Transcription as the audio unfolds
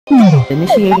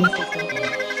Initiating system.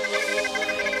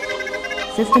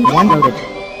 System 1 loaded.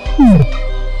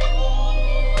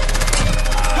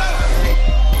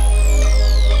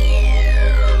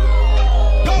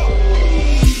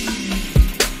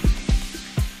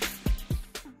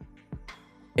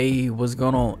 Hey, what's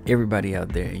going on, everybody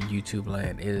out there in YouTube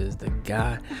land? It is the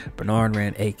guy Bernard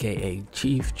Rand, aka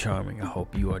Chief Charming. I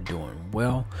hope you are doing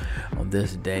well on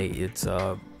this day. It's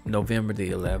November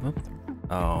the 11th.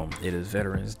 It is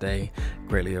Veterans Day.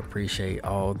 Greatly appreciate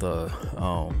all the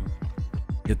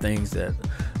good things that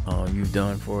you've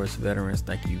done for us veterans.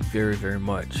 Thank you very, very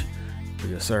much for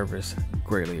your service.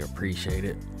 Greatly appreciate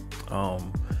it.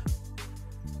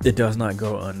 It does not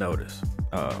go unnoticed.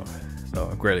 So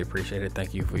I greatly appreciate it.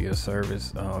 Thank you for your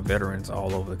service. Veterans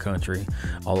all over the country,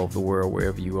 all over the world,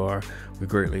 wherever you are, we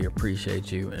greatly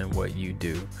appreciate you and what you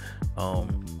do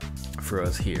for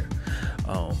us here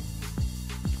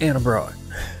and abroad.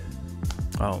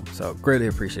 So greatly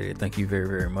appreciate it. Thank you very,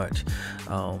 very much.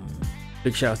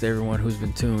 Big shouts to everyone who's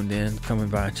been tuned in, coming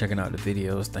by and checking out the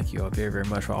videos. Thank you all very, very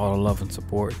much for all the love and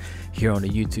support here on the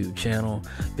YouTube channel.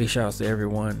 Big shouts to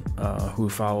everyone who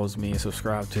follows me and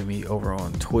subscribe to me over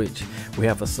on Twitch. We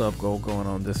have a sub goal going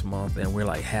on this month, and we're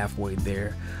like halfway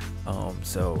there.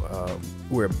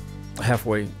 We're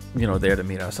halfway, there to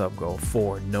meet our sub goal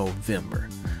for November.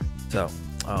 So,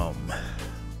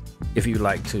 if you'd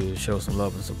like to show some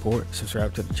love and support,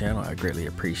 subscribe to the channel. I greatly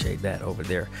appreciate that over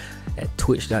there at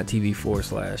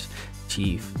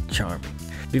twitch.tv/Chief Charming.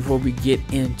 Before we get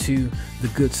into the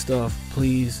good stuff,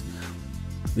 please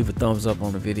leave a thumbs up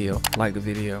on the video, like the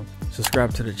video,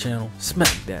 subscribe to the channel,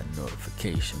 smack that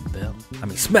notification bell.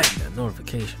 Smack that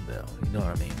notification bell. You know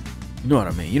what I mean? You know what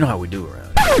I mean? You know how we do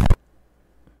around here.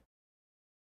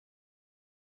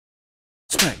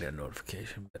 Smack that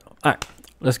notification bell. All right,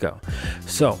 let's go.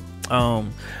 So,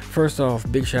 first off,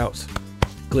 big shouts,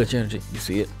 Glitch Energy. You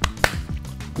see it?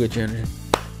 Glitch Energy,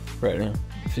 right there.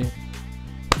 You see it?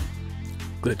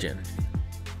 Glitch Energy.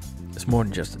 It's more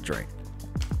than just a drink.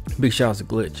 Big shouts to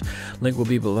Glitch. Link will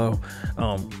be below.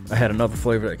 I had another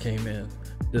flavor that came in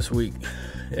this week.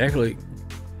 Actually,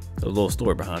 a little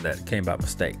story behind that. It came by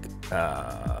mistake.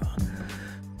 There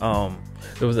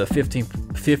was a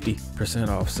 50%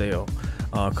 off sale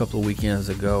a couple of weekends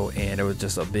ago, and there was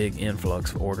just a big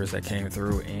influx of orders that came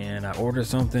through, and I ordered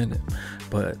something,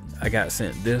 but I got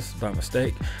sent this by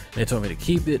mistake. They told me to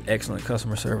keep it. Excellent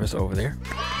customer service over there.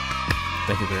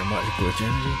 Thank you very much, Glitch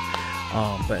Energy.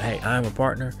 But hey, I'm a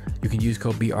partner. You can use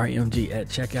code BRMG at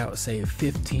checkout, save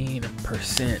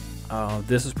 15%.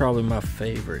 This is probably my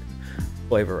favorite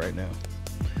flavor right now.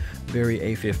 Very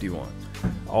A51.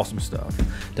 Awesome stuff.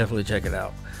 Definitely check it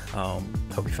out.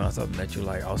 Hope you found something that you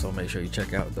like. Also, make sure you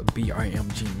check out the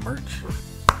BRMG merch.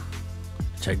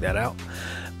 Check that out.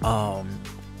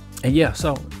 And yeah,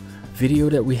 so video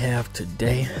that we have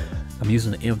today, I'm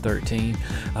using the M13.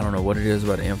 I don't know what it is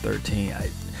about the M13.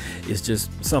 It's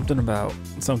just something about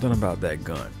that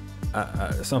gun.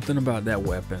 Something about that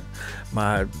weapon.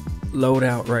 My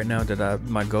loadout right now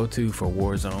my go-to for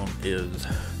Warzone is,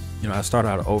 I start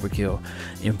out at overkill,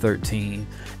 M13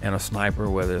 and a sniper,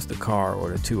 whether it's the car or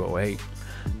the 208,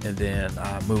 and then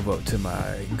I move up to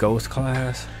my ghost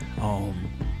class.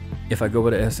 If I go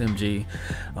with the SMG,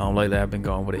 lately I've been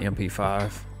going with the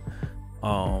MP5,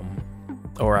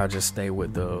 or I just stay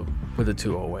with the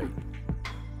 208.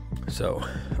 So,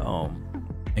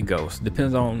 and ghost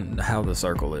depends on how the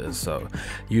circle is. So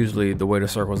usually the way the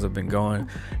circles have been going,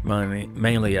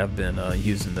 mainly I've been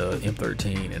using the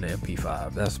M13 and the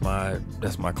MP5. That's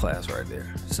my class right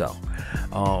there. So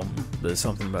there's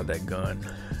something about that gun.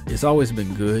 It's always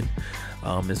been good.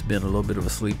 It's been a little bit of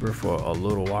a sleeper for a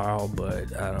little while,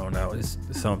 but I don't know, it's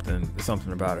something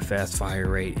about it. Fast fire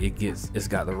rate, it's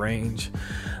got the range.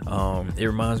 It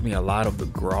reminds me a lot of the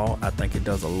Graw. I think it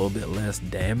does a little bit less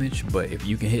damage, but if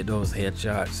you can hit those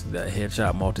headshots, that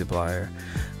headshot multiplier,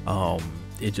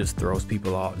 it just throws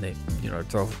people off, and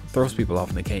throws people off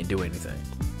and they can't do anything.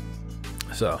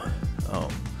 So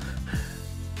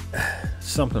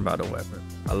something about the weapon,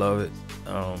 I love it.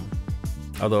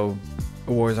 Although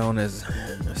Warzone is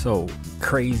so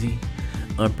crazy,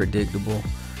 unpredictable,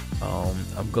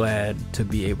 I'm glad to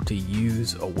be able to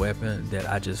use a weapon that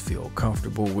I just feel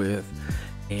comfortable with,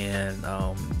 and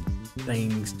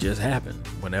things just happen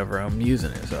whenever I'm using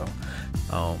it. So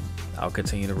I'll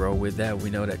continue to roll with that.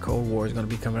 We know that Cold War is going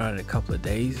to be coming out in a couple of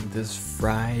days. This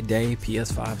Friday,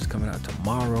 PS5 is coming out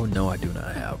tomorrow. No, I do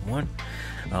not have one.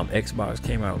 Xbox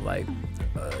came out like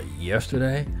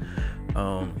yesterday.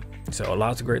 So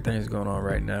lots of great things going on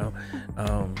right now.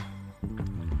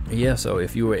 yeah, so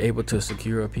if you were able to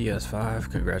secure a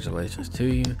PS5, congratulations to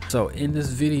you. So in this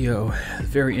video,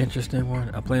 very interesting one,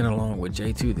 I'm playing along with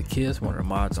J2 the Kiss, one of the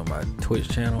mods on my Twitch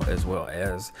channel, as well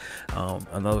as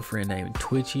another friend named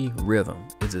Twitchy Rhythm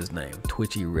is his name,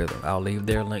 Twitchy Rhythm. I'll leave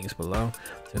their links below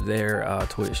to their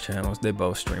Twitch channels. They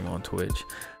both stream on Twitch.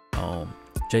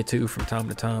 J2 from time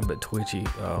to time, but Twitchy,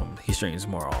 he streams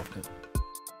more often.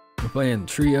 We're playing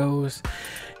trios,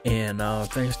 and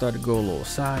things start to go a little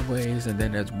sideways, and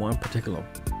then there's one particular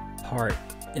part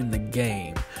in the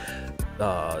game.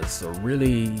 It's a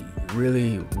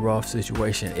really rough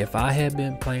situation. If I had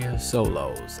been playing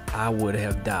solos, I would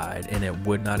have died, and it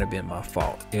would not have been my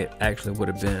fault. It actually would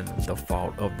have been the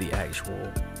fault of the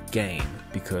actual game,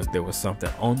 because there was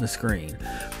something on the screen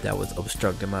that was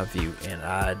obstructing my view, and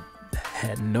I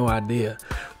had no idea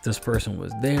this person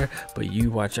was there. But you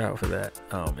watch out for that,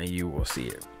 and you will see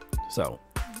it. So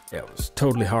yeah, it was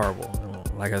totally horrible.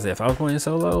 Like I said, if I was playing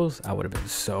solos, I would have been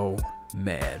so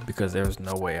mad, because there was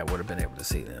no way I would have been able to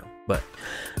see them. But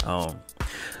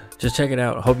just check it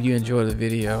out. I hope you enjoy the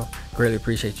video. Greatly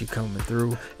appreciate you coming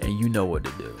through, and you know what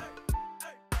to do.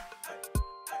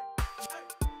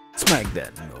 Smack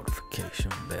that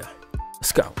notification bell.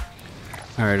 Let's go.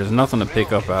 All right, there's nothing to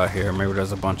pick up out here. Maybe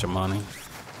there's a bunch of money.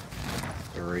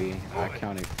 3. I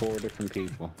counted 4 different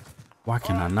people. Why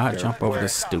can I not jump over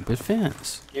this stupid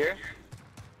fence? Here?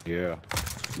 Yeah.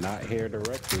 Not here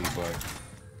directly, but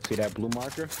see that blue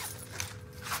marker?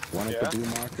 One at the blue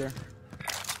marker.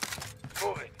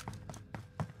 Move it.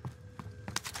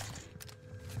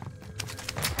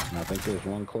 And I think there's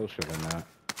one closer than that.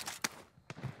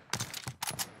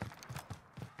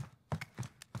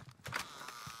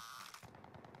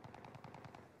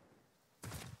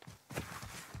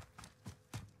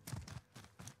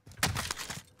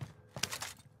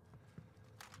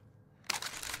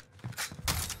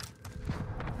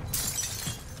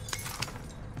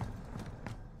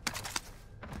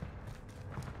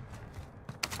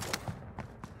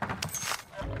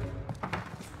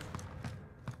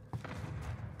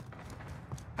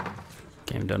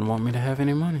 Game doesn't want me to have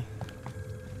any money.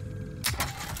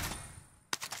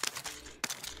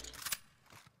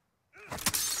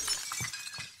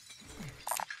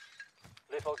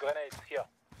 Lethal grenades here.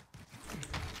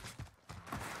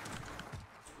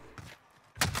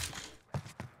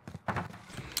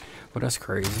 Well, that's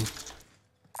crazy.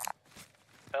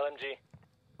 LMG.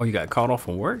 Oh, you got caught off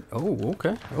from work? Oh,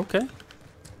 okay, okay.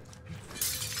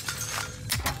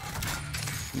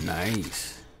 Nice.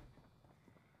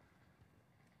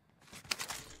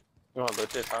 You want to loot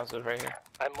this house right here?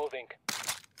 I'm moving.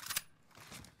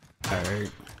 All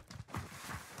right.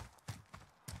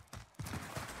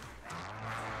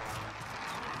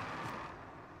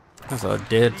 There's a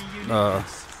dead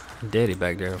daddy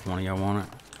back there if one of y'all want it.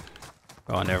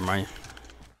 Oh, never mind.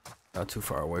 Not too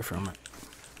far away from it.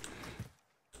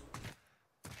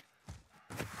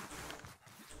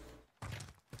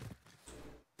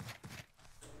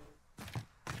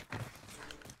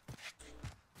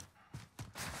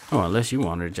 Oh, unless you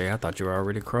wanted it, Jay. I thought you were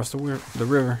already across the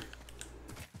river.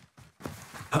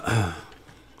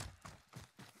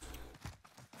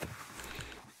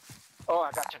 Oh,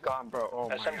 I got your gun, bro. Oh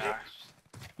my gosh.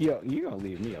 Yo, you gonna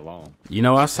leave me alone? You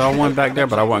know, I saw one back there,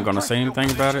 but I wasn't gonna say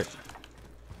anything about it.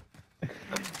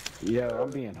 Yeah, I'm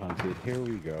being hunted. Here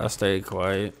we go. I stayed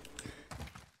quiet.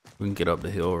 We can get up the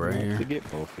hill right here. To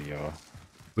get both of y'all.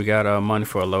 We got money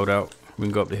for a loadout. We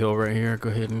can go up the hill right here. Go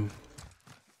ahead and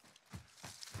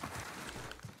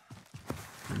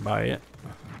buy it.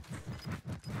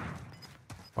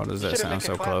 Why does that sound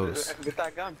so close? Get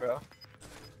that gun, bro.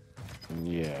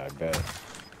 Yeah, I bet.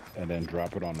 And then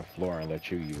drop it on the floor and let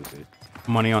you use it.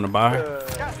 Money on the buy.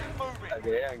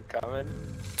 Okay, I'm coming.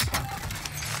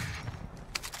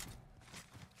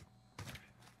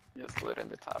 Just loot in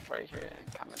the top right here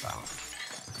and coming down.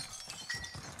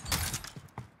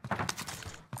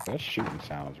 That shooting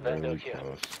sounds really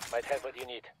close. Might have what you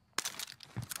need.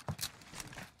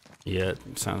 Yeah,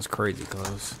 it sounds crazy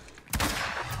close. Got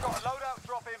a loadout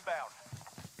drop inbound.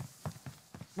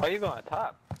 Why are you going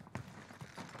top?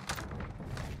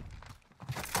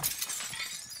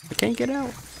 I can't get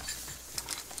out.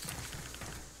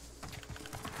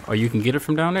 Oh, you can get it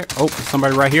from down there? Oh,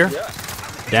 somebody right here. Yeah.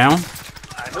 Down.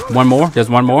 One more. There's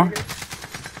one more.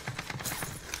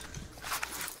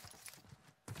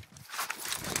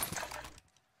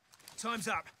 Time's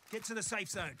up. Get to the safe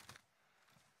zone.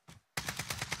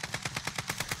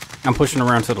 I'm pushing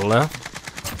around to the left.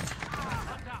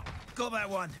 Got that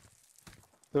one.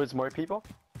 There's more people?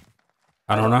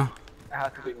 I don't know. It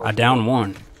has to be more I downed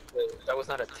one. That was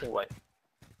not a team wipe.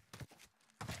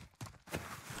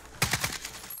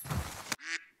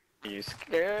 You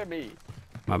scare me.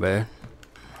 My bad.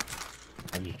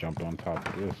 I just jumped on top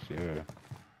of this, yeah.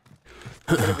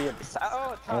 It's gonna be a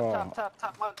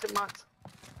top mountain.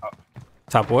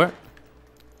 Top what?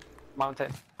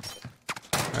 Mountain.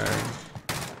 Alright.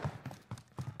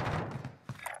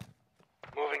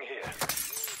 Moving here.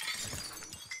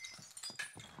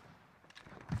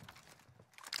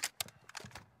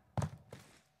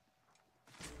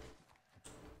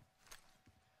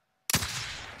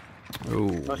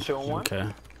 Ooh. Not showing one? Okay.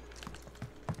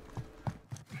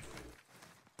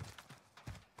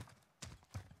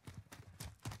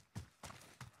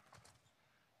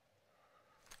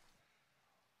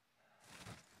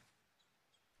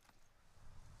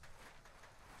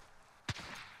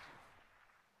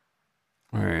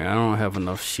 Alright, I don't have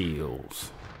enough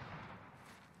shields.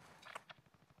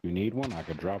 You need one? I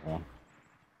could drop one.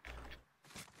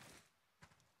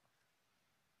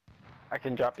 I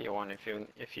can drop you one if you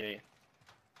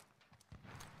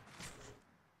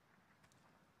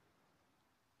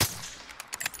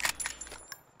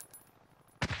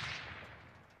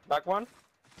Back one?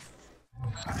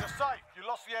 You're safe. You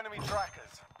lost the enemy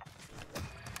trackers.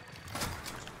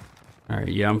 Alright,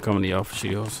 yeah, I'm coming to y'all for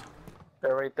shields.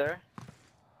 They're right there.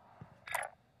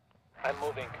 I'm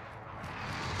moving.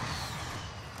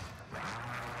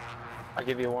 I'll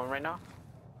give you one right now.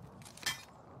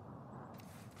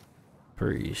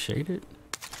 Appreciate it.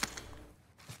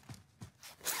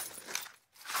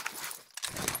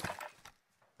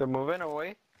 They're moving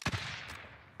away.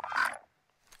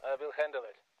 I will handle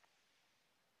it.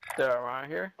 They're around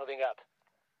here. Moving up.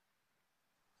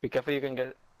 Be careful,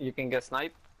 you can get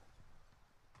sniped.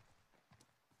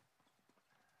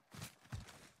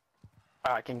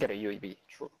 Ah, I can get a UAV.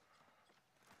 True.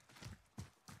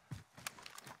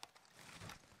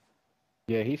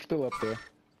 Yeah, he's still up there.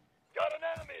 Got an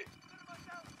enemy.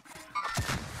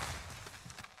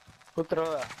 Who threw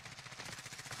that?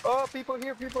 Oh, people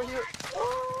here, people here.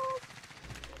 Oh.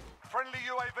 Friendly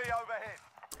UAV overhead.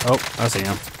 Oh, I see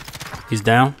him. He's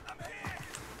down.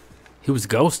 He was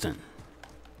ghosting.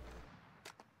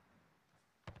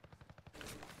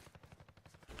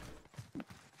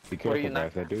 Be Where are you careful, now?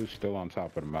 guys. That dude's still on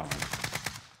top of the mountain.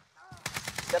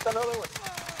 Get another one.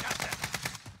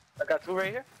 I got two right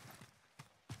here.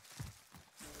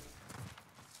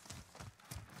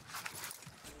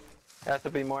 There has to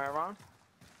be more around.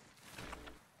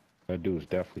 That dude's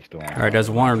definitely still on top. Alright, there's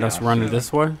one that's running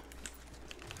this way.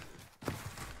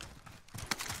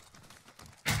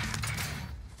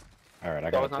 Alright,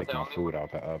 I That was gotta not take the my only food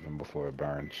out the oven before it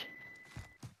burns.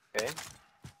 Okay.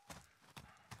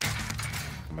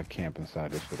 I'm gonna camp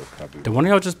inside this little cubby. Did one of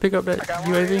y'all just pick up that I got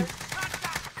one right UAV? here.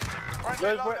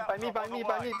 Friendly Where? loadout By me, drop by on me, the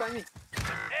by way. me, by me.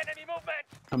 Enemy movement.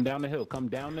 Come down the hill, come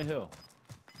down the hill.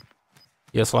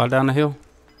 Yeah, slide down the hill.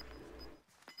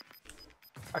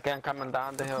 Okay, I'm coming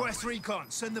down the hill. Request recon.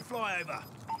 Send the flyover.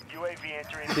 UAV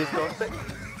entering. This ghosted?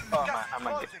 Oh, Gas I'm is a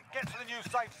closing. Get to the new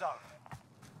safe zone.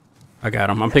 I got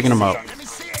him. I'm picking him up. Let me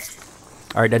see it.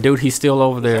 Alright, that dude, he's still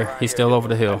over there. He's still over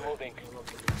the hill. Moving.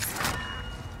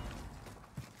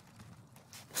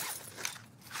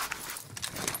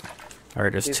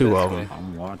 Alright, there's two of them.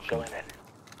 I'm watching. Going in.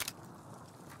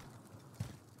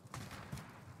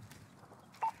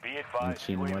 Be I haven't advised.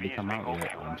 seen nobody come out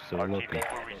yet. I'm still looking.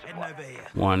 Heading over here.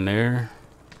 One there.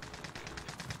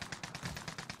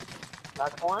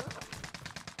 That's one.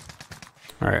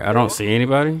 Alright, I don't see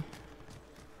anybody.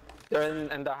 They're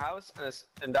in the house,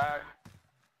 in that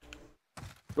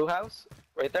blue house,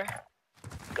 right there.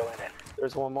 Going in.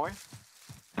 There's one more.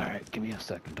 Alright, give me a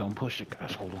second. Don't push it,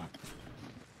 guys. Hold on.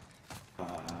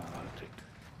 Take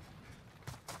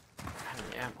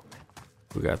Yeah, man.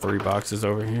 We got 3 boxes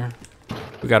over here.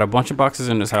 We got a bunch of boxes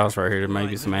in this house right here. There may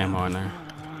be some ammo in there.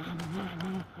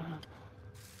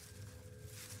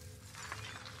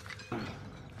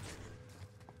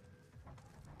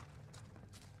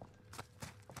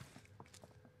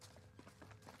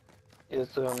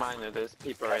 Just a reminder, there's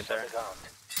people right there.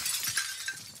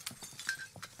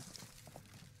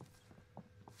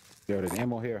 Yo, there's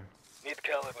ammo here. Need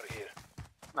caliber here.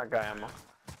 I got ammo.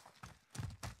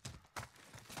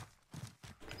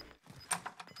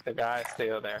 The guy's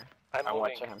still there. I'm I'm moving.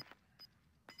 watching him.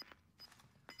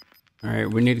 Alright,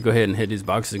 we need to go ahead and hit these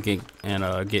boxes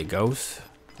and get ghosts.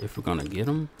 If we're gonna get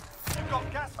them. You've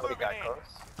got gas Oh, we moving got in. close.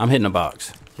 I'm hitting the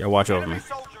box. Y'all watch over Enemy me.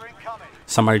 soldier incoming.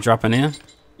 Somebody dropping in.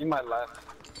 He might left.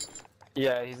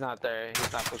 Yeah, he's not there.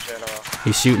 He's not pushing at all.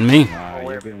 He's shooting me. Nah,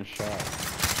 where? you're getting shot.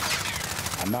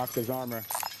 I knocked his armor.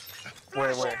 Where?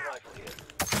 Rifle here.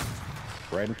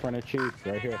 Right in front of Chief.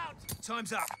 Right here.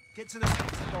 Time's up. Get to the.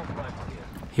 Assault rifle here.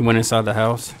 He went inside the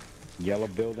house. Yellow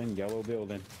building, yellow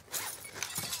building.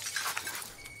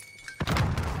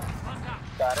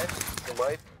 Got it. Good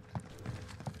boy.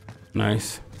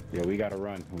 Nice. Yeah, we gotta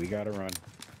run. We gotta run.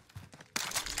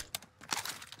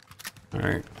 All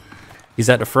right. He's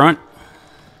at the front.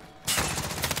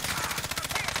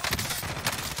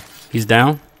 He's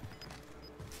down.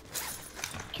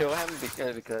 Kill him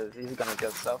because he's gonna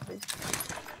get selfie.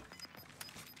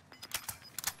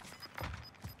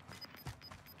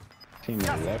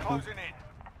 Teammate left him. Closing in.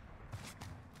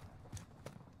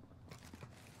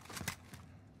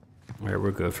 All right,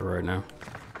 we're good for right now.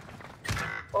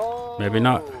 Oh. Maybe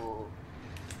not.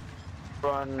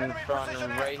 Run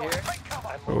right here.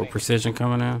 Oh, precision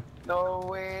coming in. No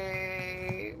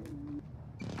way.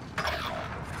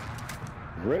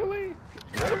 Really?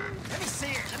 Let me see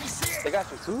it. Let me see it. They got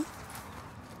you too?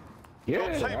 Yeah, Your I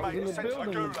was teammate in is the sent to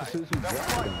the building. gulag. Precision They'll dropped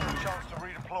fight him. for a chance to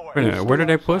redeploy. Wait a minute, where did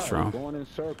they push Outside, from? Going in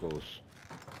circles.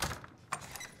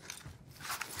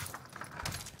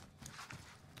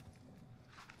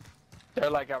 They're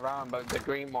like around but the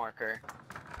green marker.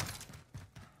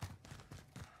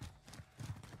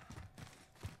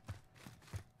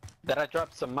 Did I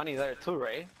drop some money there too,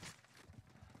 right?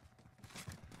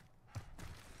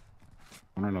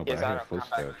 I don't know, but Yes, I I hear don't come back.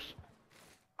 footsteps.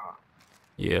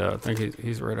 Yeah, I think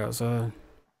he's right outside.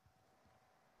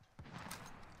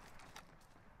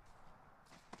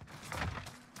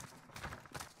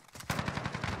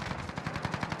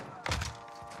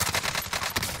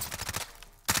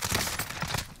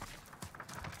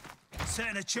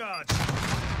 Setting a charge.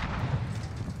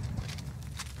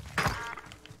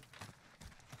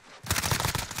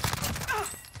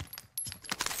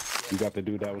 You got the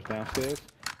dude that was downstairs?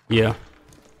 Yeah.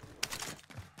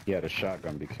 Yeah, the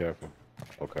shotgun. Be careful.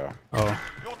 Okay. Oh,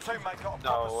 Your teammate got a No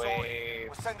proper way. sortie.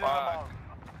 We're sending Fuck.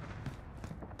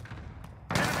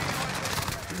 them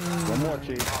home. One more,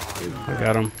 Chief. I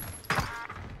got him.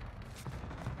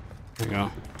 There you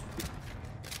go.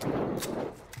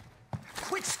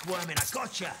 Quit squirming. I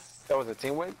gotcha. That was a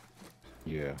team win?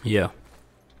 Yeah. Yeah.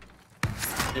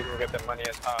 You can get the money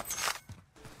at top.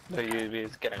 The UAV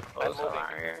is getting close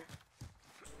around here.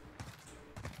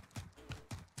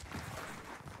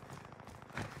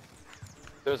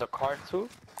 There's a car too.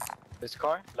 This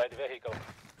car? Light vehicle.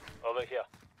 Over here.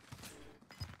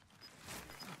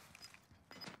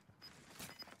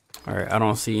 All right, I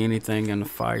don't see anything in the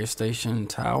fire station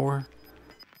tower.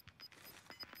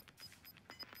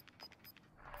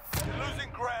 You're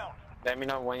losing ground. Let me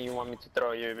know when you want me to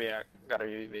throw a UAV. I got a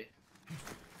UAV.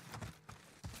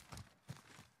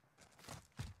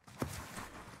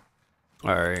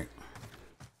 All right.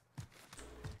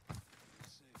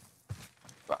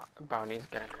 Bounty's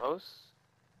getting close.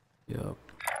 Yep.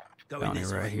 Going Bounty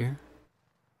this right way. here.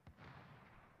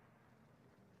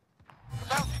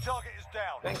 Bounty target is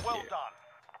down. Thank Well you.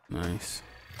 done. Nice.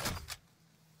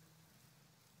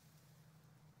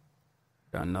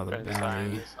 Got another Trying to sign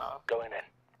bounty. this off. Going in.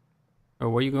 Oh,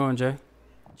 where you going, Jay?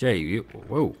 Jay, you,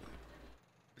 whoa.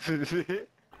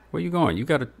 Where you going? You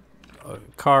got a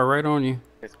car right on you.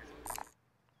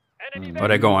 Oh,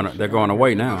 they're going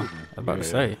away now. I was about to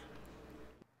say.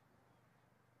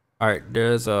 All right,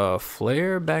 there's a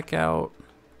flare back out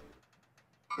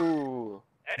Ooh.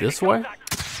 this way.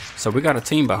 So we got a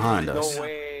team behind No us.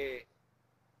 way.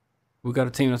 We got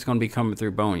a team that's going to be coming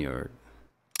through Boneyard.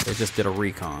 They just did a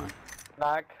recon.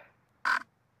 Knock. Target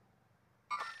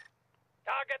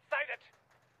sighted.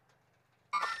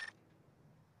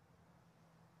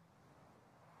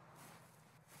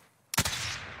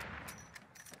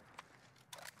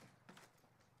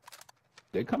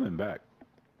 They're coming back.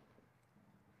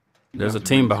 There's a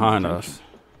team behind us.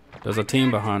 There's a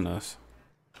team behind us.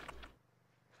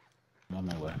 I'm on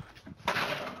my way.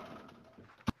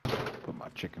 Put my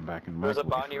chicken back in my There's a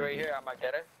bounty right here. I might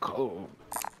get it. Cool.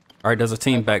 All right, there's a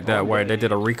team back that way. They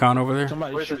did a recon over there.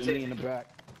 Somebody Where's the shooting me team? in the back.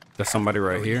 There's somebody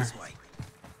right Going here. this way.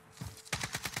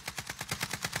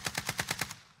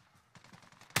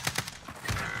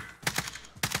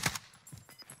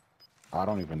 I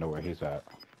don't even know where he's at.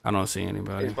 I don't see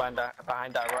anybody. He's behind that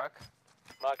rock.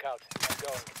 Mark out. I'm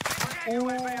going.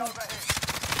 UAV overhead.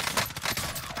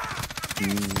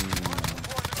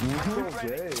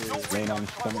 Laying on his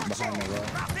stomach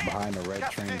behind the red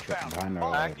train track, behind the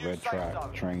red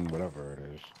track train, whatever it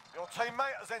is. Your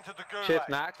teammate has entered the gulag. Chip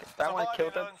knock. That one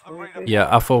killed him. Surviving earns the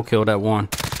Yeah, I full killed that one.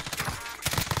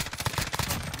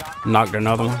 Knocked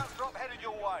another one. Loadout drop headed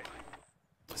your way.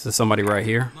 This is somebody right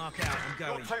here. Mark out. I'm Your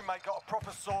going. teammate got a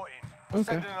proper sorting. We're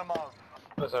sending them home.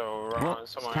 There's a round Well,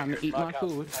 it's somewhere. time to eat my Mark out.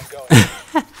 food. I'm going.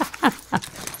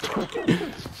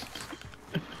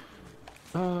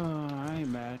 I ain't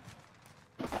mad.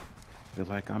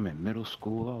 feel like I'm in middle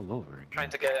school all over again. Trying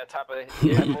to get at top of the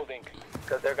hill. Moving.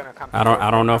 Because they're gonna come. I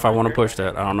don't know if I want to push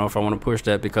that. I don't know if I want to push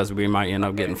that because we might end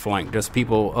up getting flanked. There's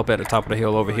people up at the top of the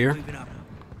hill over here. Moving up.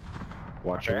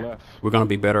 Watch your left. We're gonna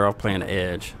be better off playing the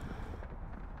edge.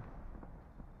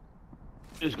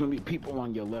 There's gonna be people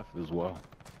on your left as well.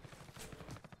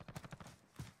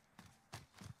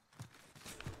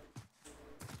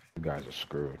 You guys are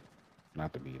screwed.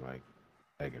 Not to be like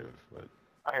negative, but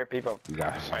I hear people. you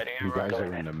guys Fighting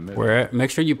are in the middle. Where at? Make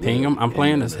sure you ping them. I'm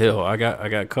playing this hill. I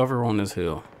got cover on this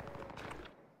hill.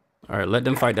 All right, let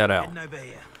them fight that out. Heading over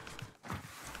here.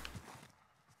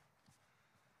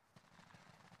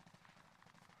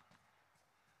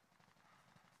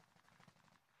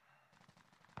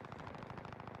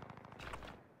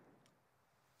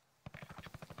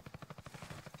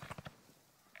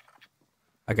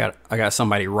 I got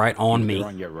somebody right on me. They're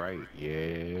on your right,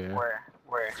 yeah. Where?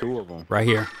 Two of them, Right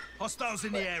here. Hostiles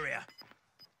in the area.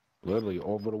 literally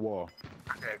over the wall.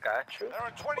 Okay, got you. There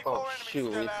are 24 Oh enemies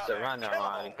shoot, still it's out the there. runner Kill 'em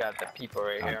on. all. Got the people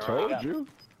right I here. told you.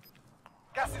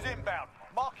 Gas is inbound.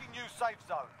 Marking new safe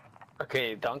zone.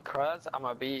 Okay, don't cross.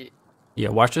 I'ma be. Yeah,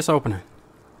 watch this opening.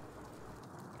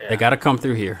 Yeah. They gotta come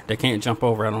through here. They can't jump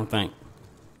over, I don't think.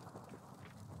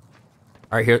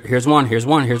 All right, here's one. Enemy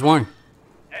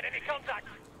contact.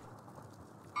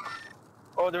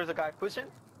 Oh, there's a guy pushing.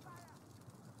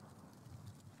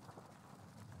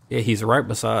 Yeah, he's right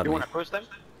beside You me. wanna push them?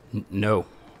 No.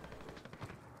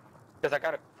 Cause I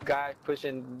got a guy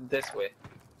pushing this way.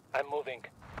 I'm moving.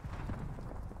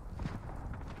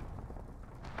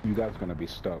 You guys gonna be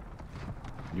stuck.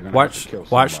 You're gonna have to kill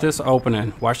Watch somebody. this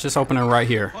opening. Watch this opening right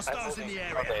here. Hostiles in the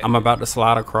area. Okay. I'm about to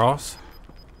slide across.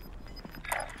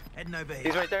 Heading over here.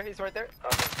 He's right there. He's right there. All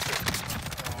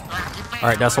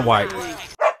right, that's a wipe.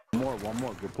 One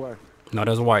more, good play. No,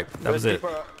 that's a wipe. That was it.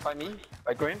 People by me,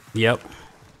 by Green. Yep.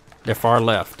 They're far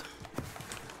left.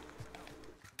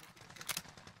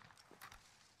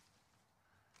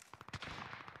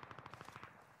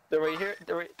 They're right here.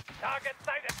 They're right. Target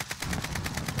sighted.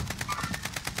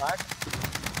 Back.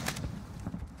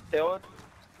 Hill. All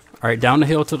right, down the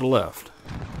hill to the left.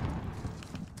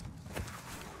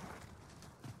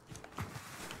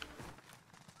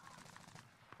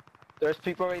 There's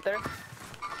people right there.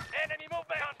 Enemy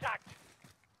movement. Contact.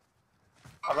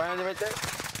 Around right there.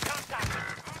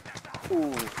 Contact.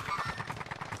 Ooh.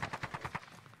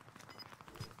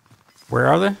 Where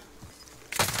are they?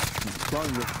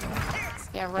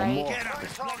 Yeah, right. Get up.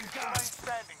 Targets remain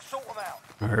standing. Sort them out.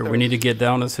 All right, we need to get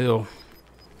down this hill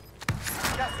Gas is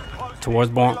closing towards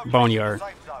in. Relocating Boneyard.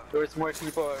 safe zone. There's more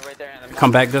people right there. In the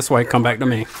Come back this way. Come back to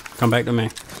me. Come back to me.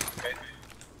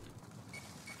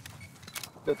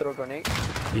 Go throw a grenade.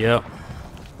 Yep.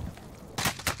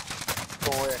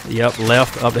 Go where? Yep.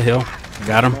 Left up the hill.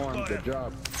 Got him. Come on, good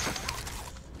job.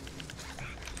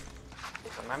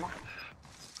 It's a memo.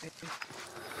 Right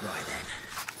then.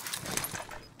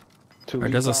 Two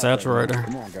Right, there's a V5 satchel right there.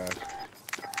 Come on, guys.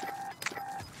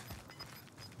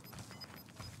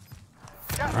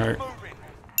 Gas All right. is moving.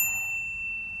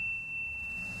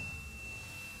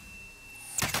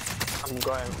 I'm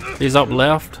going. He's up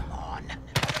left.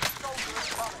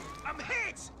 I'm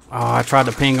hit. Oh, I tried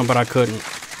to ping him, but I couldn't.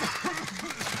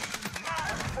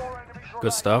 4 enemies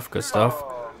Good stuff. Good stuff.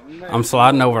 Oh, man. I'm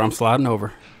sliding over. I'm sliding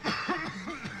over.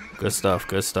 Good stuff.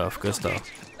 Good stuff. Good stuff.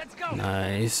 Let's go.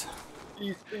 Nice.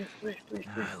 Please.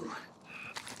 No.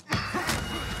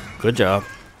 Good job.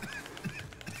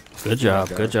 Good job.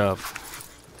 Good job.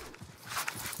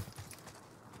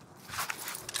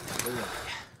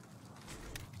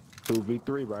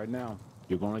 2v3 right now.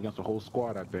 You're going against the whole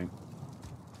squad, I think.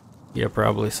 Yeah,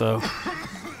 probably so.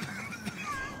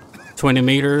 20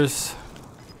 meters.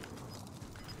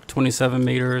 27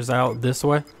 meters out this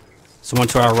way. Someone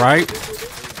to our right.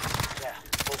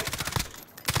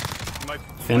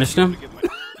 Finished him.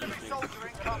 Enemy soldier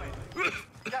incoming.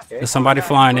 Gas is Is somebody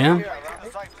flying in? in the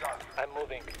safe zone. I'm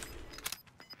moving.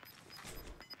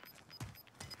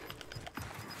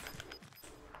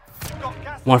 Got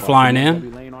gas. One flying They'll in. be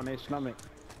laying on their stomach.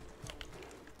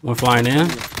 One flying in.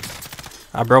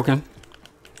 I broke him.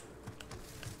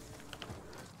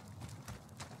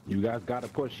 You guys gotta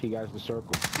push. He guys the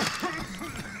circle.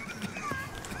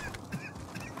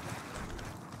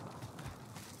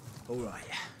 All right.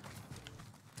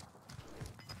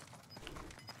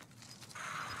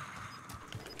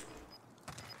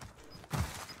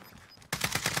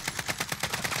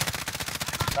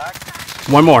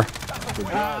 One more. Good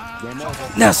job. Game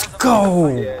over. Let's go.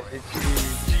 Yeah, it's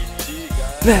GG,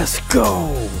 guys. Let's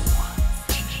go.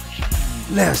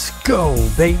 Let's go,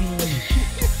 baby.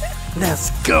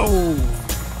 Let's go.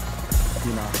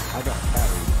 You know, I got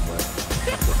carried, but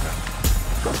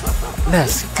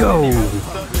Let's go.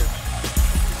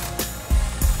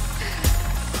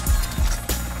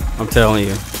 I'm telling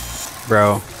you,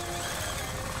 bro.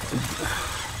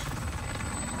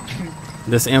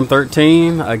 This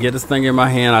M13, I get this thing in my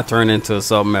hand, I turn into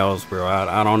something else, bro.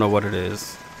 I don't know what it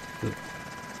is.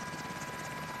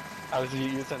 I was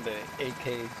using the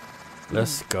AK.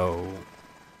 Let's go.